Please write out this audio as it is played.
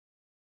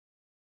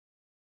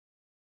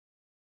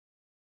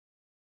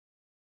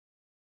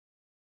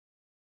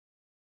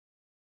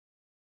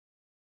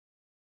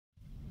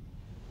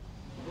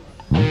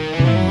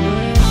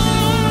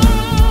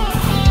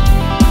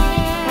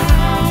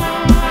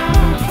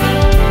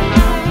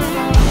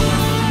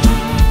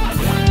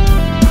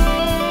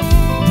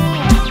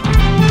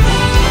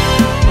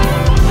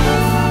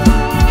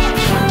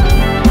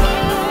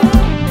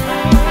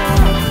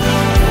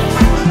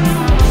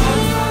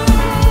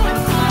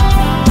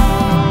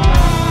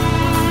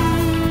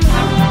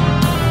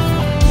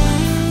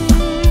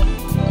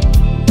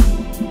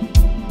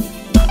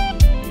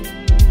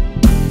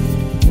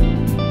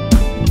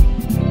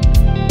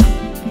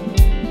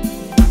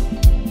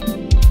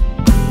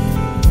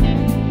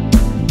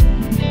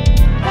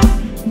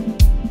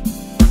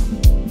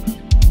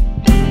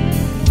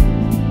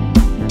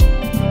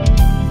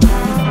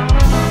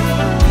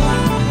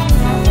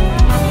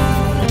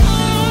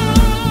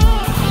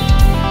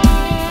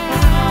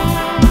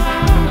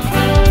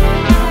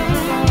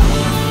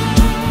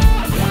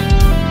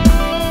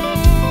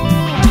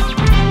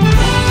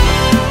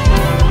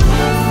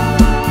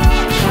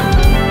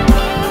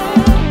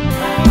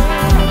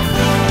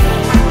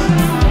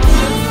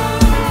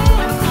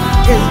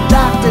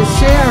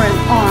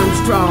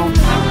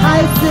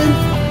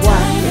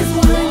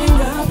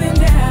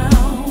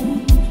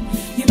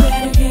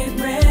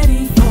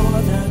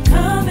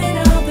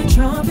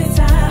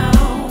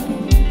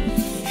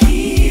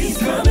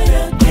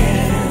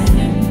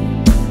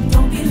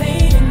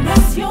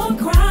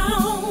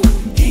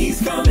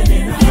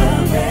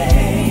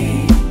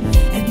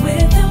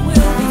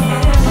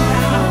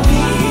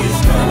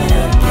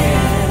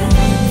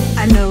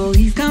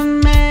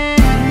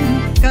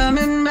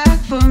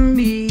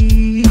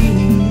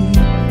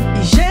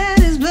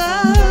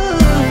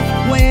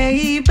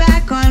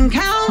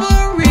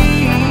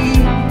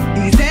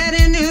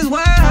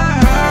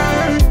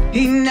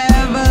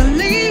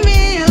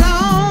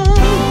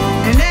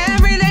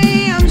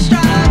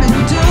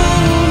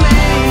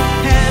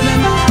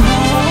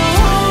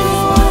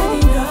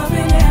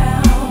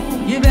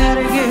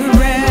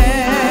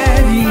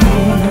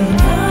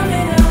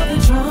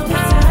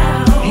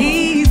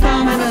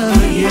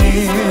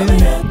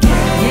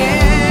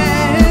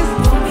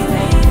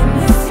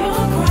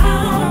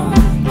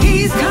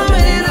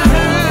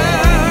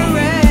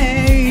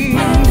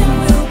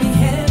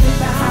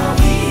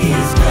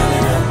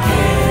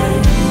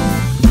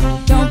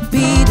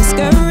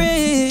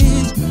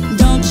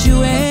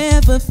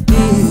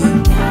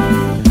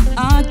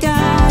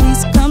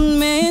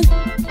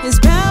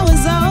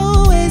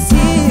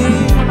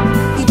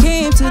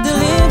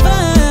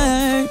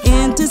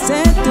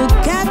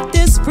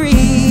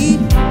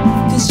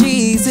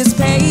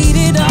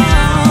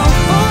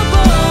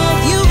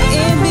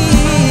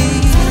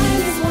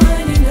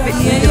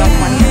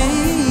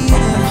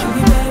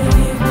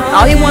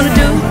All he want to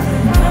do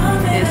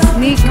is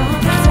sneak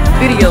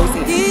videos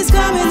in. He's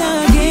coming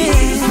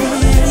again,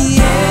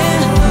 yeah.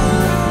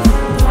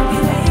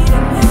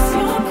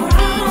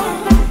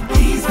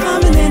 He's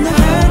coming in a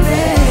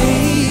hurry.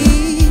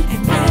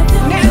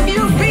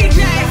 Nephew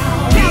BJ,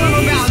 tell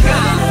him about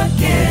God.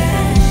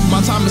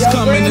 My time is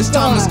coming, this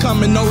time is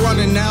coming, no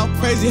running now.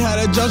 Crazy how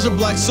that judge a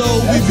black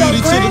soul, we beauty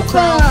to the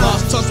crown.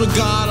 Lost touch with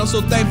God, I'm so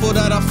thankful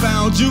that I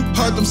found you.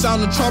 Heard them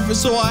sound the trumpet,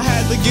 so I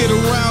had to get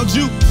around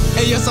you.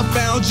 And yes, I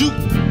found you,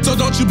 so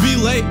don't you be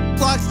late.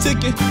 Clock's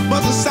ticking,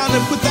 buzzer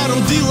sounding, put that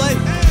on delay.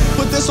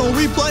 Put this on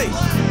replay.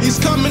 He's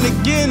coming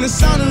again, the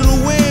sound of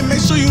the wind,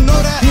 make sure you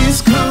know that.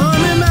 He's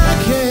coming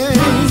back, yeah.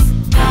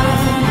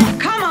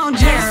 Come on,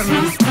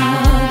 Jeremy.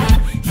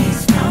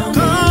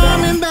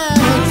 Coming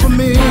back for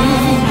me.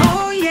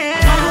 Oh,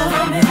 yeah.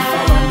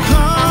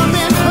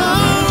 Coming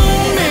home,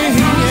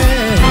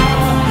 yeah.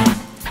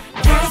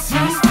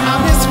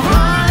 I'm his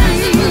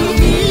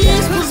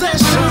prized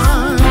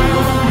possession.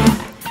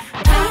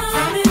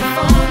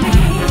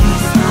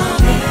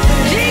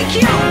 GQ,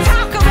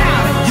 talk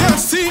about it.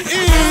 Yes, he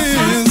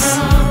is.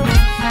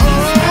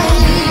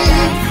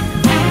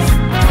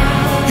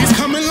 He's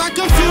coming like a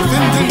thief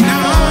in the